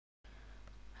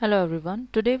Hello everyone,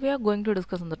 today we are going to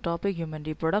discuss on the topic human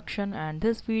reproduction, and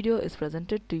this video is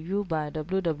presented to you by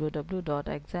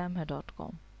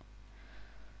www.examher.com.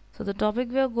 So the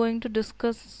topic we are going to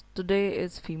discuss today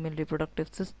is female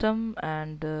reproductive system,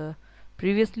 and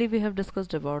previously we have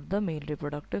discussed about the male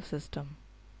reproductive system.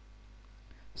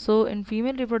 So in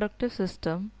female reproductive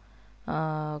system,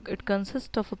 it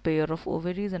consists of a pair of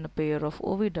ovaries and a pair of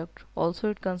oviduct.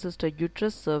 Also it consists of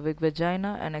uterus, cervix,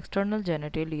 vagina and external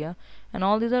genitalia, and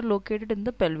all these are located in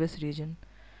the pelvis region.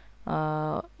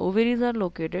 Ovaries are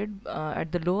located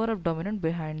at the lower abdomen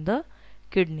behind the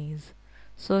kidneys.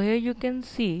 So here you can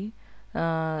see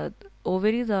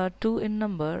ovaries are two in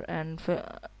number, and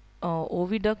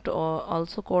oviduct, or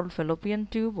also called fallopian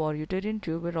tube or uterine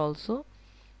tube, are also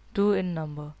two in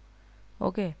number.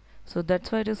 Okay, so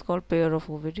that's why it is called pair of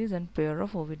ovaries and pair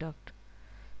of oviduct.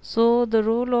 So the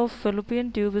role of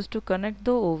fallopian tube is to connect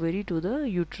the ovary to the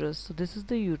uterus. So this is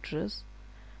the uterus,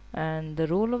 and the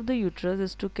role of the uterus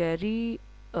is to carry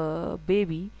a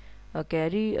baby,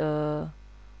 carry a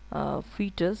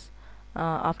fetus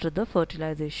after the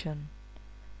fertilization.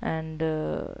 And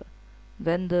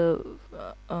when the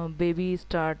baby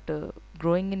start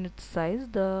growing in its size,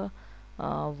 the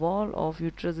wall of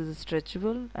uterus is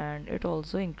stretchable and it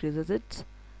also increases its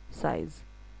size,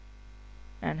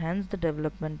 and hence the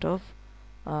development of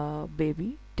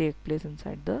baby take place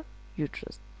inside the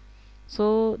uterus.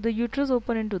 So the uterus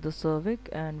open into the cervix,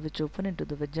 and which open into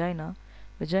the vagina.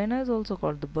 Vagina is also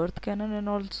called the birth canal, and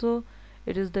also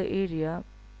it is the area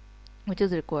which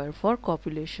is required for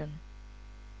copulation.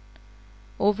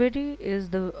 Ovary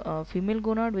is the female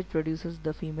gonad which produces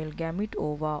the female gamete,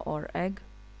 ova or egg,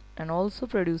 and also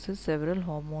produces several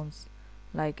hormones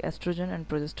like estrogen and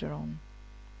progesterone.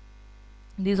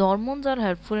 These hormones are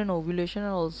helpful in ovulation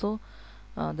and also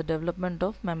the development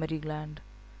of mammary gland.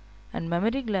 And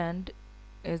mammary gland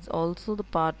is also the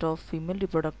part of female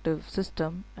reproductive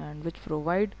system, and which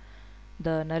provide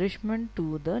the nourishment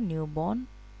to the newborn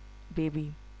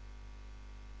baby.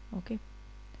 Okay,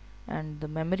 and the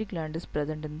mammary gland is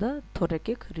present in the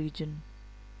thoracic region.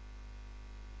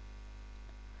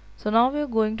 So now we are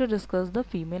going to discuss the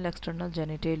female external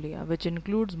genitalia, which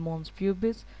includes mons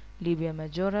pubis, labia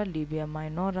majora, labia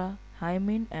minora,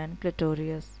 hymen and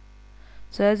clitoris.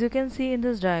 So as you can see in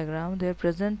this diagram, they are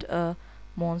present a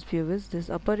mons pubis. This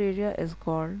upper area is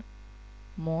called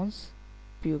mons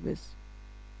pubis.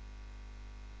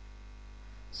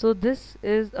 So this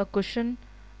is a cushion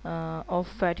of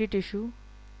fatty tissue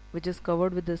which is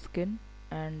covered with the skin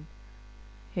and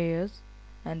hairs,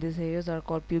 and these hairs are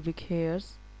called pubic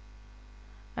hairs.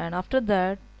 And after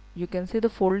that you can see the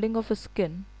folding of a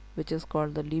skin which is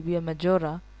called the labia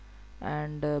majora,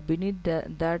 and beneath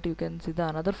that you can see the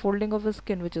another folding of a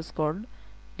skin which is called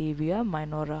labia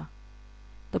minora.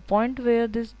 The point where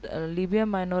this labia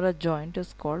minora joint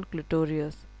is called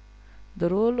clitoris. The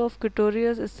role of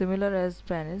clitoris is similar as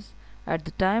penis. At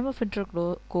the time of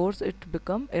intercourse it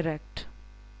become erect.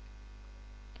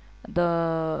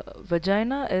 The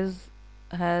vagina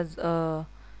has a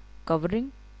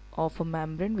covering of a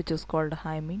membrane which is called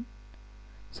hymen.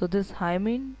 So this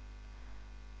hymen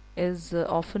is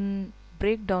often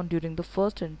break down during the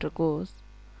first intercourse.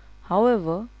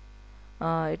 However,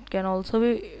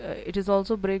 it is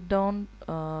also break down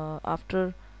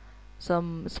after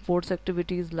some sports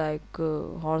activities like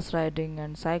horse riding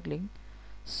and cycling.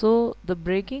 So the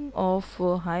breaking of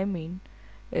hymen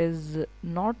is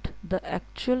not the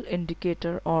actual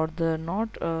indicator, or the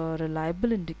not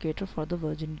reliable indicator for the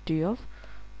virginity of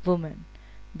women,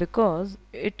 because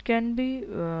it can be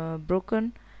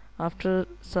broken after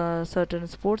certain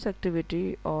sports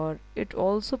activity, or it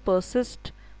also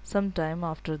persists sometime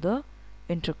after the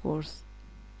intercourse.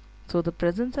 So the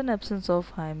presence and absence of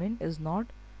hymen is not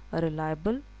a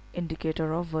reliable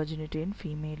indicator of virginity in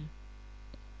female.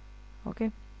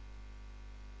 Okay,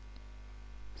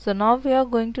 so now we are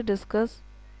going to discuss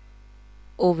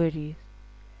ovaries.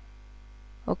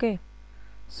 Okay,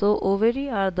 so ovary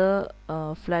are the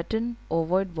flattened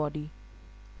ovoid body,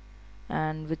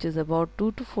 and which is about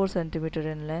 2 to 4 centimeter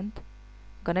in length,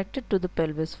 connected to the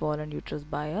pelvis wall and uterus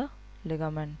by a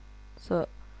ligament. So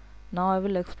now I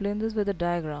will explain this with a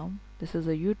diagram. This is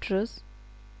a uterus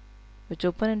which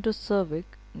open into cervix,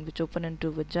 which open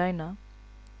into vagina,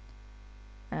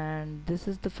 and this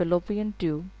is the fallopian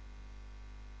tube.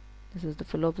 This is the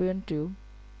fallopian tube,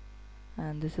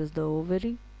 and this is the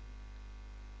ovary,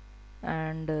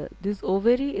 and this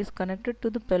ovary is connected to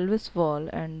the pelvis wall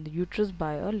and the uterus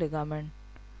by a ligament.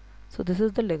 So this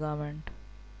is the ligament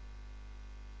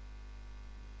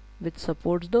which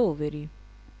supports the ovary.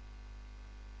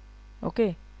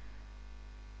 Okay,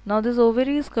 now this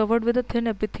ovary is covered with a thin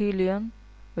epithelium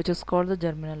which is called the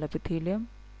germinal epithelium.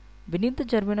 Beneath the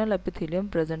germinal epithelium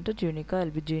present a tunica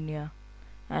albuginea,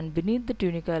 and beneath the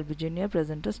tunica albuginea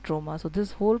present a stroma. So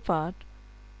this whole part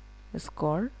is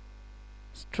called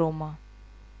stroma.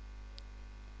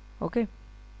 Okay.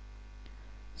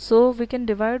 So we can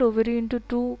divide ovary into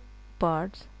two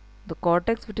parts: the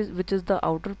cortex, which is the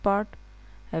outer part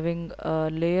having a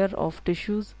layer of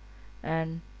tissues,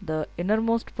 and the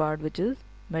innermost part, which is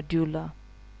medulla.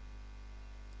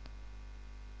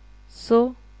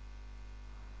 So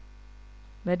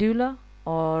medulla,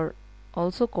 or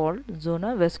also called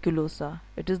zona vasculosa,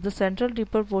 it is the central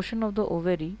deeper portion of the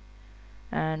ovary,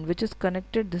 and which is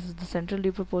connected, this is the central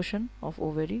deeper portion of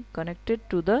ovary, connected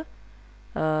to the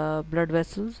blood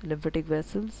vessels, lymphatic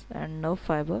vessels and nerve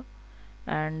fiber,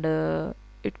 and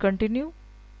it continue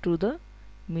to the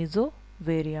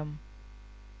mesovarium.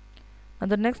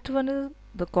 And the next one is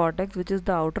the cortex, which is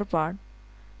the outer part,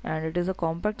 and it is a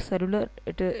compact cellular,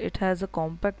 it has a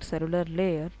compact cellular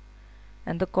layer,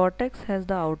 and the cortex has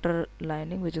the outer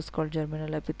lining, which is called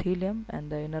germinal epithelium, and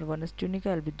the inner one is tunica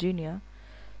albuginea.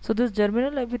 So this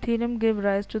germinal epithelium gave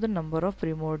rise to the number of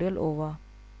primordial ova.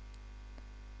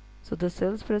 So the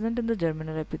cells present in the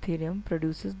germinal epithelium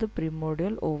produces the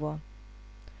primordial ova.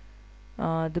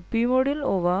 The primordial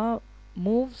ova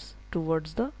moves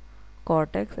towards the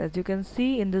cortex, as you can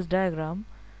see in this diagram.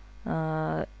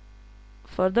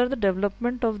 Further the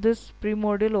development of this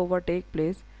primordial ova take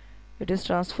place. It is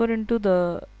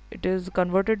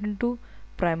converted into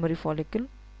primary follicle,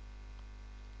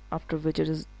 after which it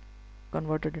is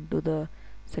converted into the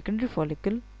secondary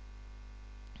follicle,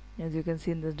 as you can see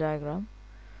in this diagram.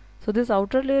 So this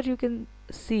outer layer you can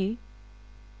see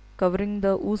covering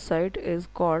the oocyte is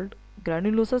called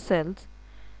granulosa cells.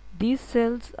 These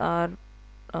cells are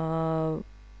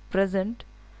present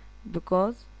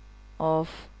because of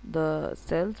the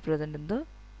cells present in the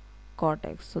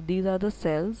cortex. So these are the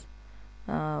cells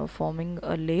forming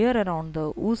a layer around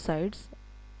the oocytes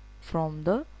from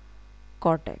the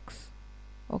cortex.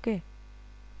 Okay.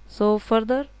 So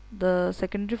further the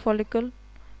secondary follicle,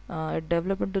 it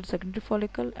develop into the secondary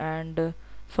follicle, and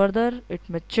further it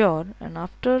mature, and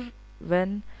after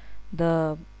when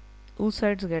the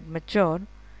oocytes get mature,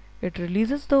 it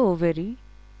releases the ovary,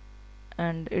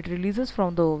 and it releases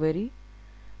from the ovary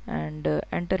and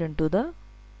enter into the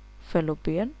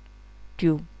fallopian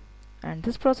tube, and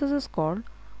this process is called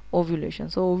ovulation.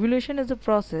 So ovulation is a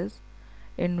process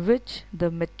in which the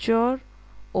mature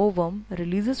ovum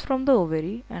releases from the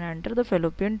ovary and enter the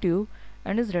fallopian tube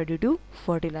and is ready to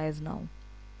fertilize now.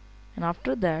 And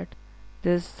after that,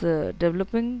 this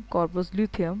developing corpus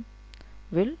luteum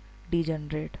will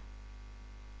degenerate,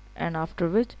 and after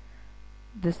which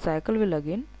this cycle will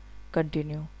again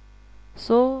continue.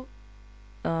 So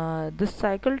this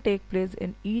cycle take place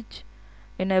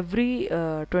in every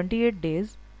 28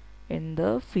 days in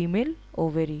the female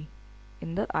ovary,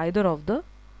 in the either of the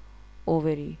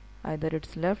ovary, either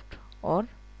it's left or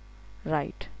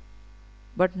right,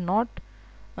 but not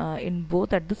in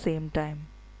both at the same time.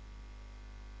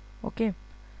 Okay.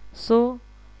 So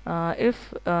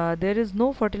if there is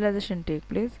no fertilization take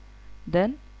place,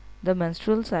 then the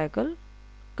menstrual cycle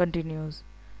continues,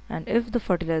 and if the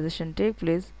fertilization take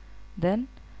place, then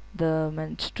the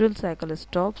menstrual cycle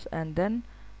stops, and then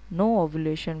no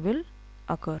ovulation will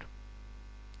occur.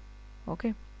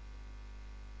 Okay.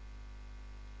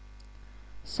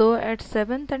 So at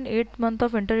 7th and 8th month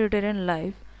of interuterine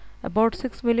life, about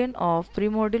 6 million of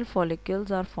primordial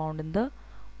follicles are found in the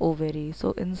ovary.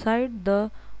 So inside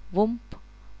the womb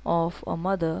of a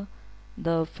mother,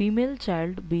 the female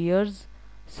child bears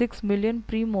 6 million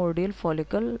primordial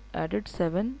follicle at its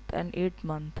 7th and 8th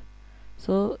month.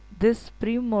 So this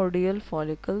primordial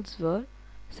follicles were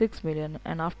 6 million,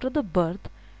 and after the birth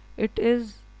it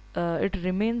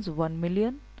remains 1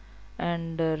 million,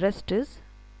 and rest is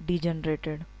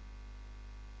degenerated.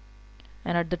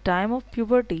 And at the time of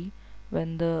puberty,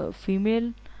 when the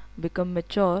female become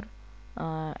mature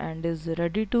and is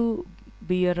ready to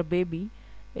bear a baby,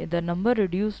 the number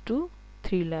reduced to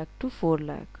 3 lakh to 4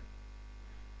 lakh.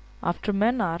 After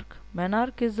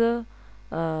menarche is a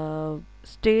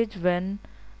stage when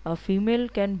a female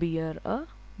can bear a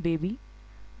baby,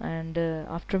 and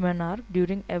after menarche,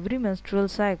 during every menstrual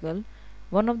cycle,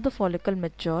 one of the follicle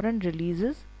mature and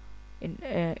releases in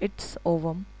its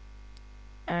ovum,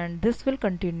 and this will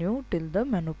continue till the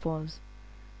menopause.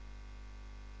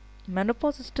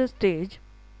 Menopause is the stage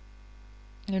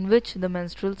in which the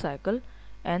menstrual cycle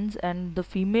ends and the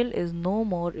female is no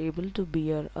more able to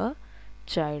bear a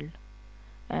child,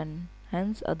 and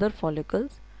hence other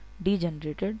follicles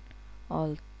degenerated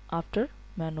all after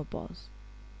menopause.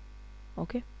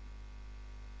 Okay.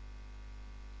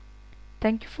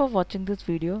 Thank you for watching this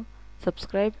video.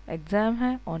 Subscribe Exam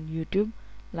Hai on YouTube,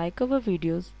 like our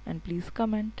videos and please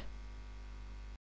comment.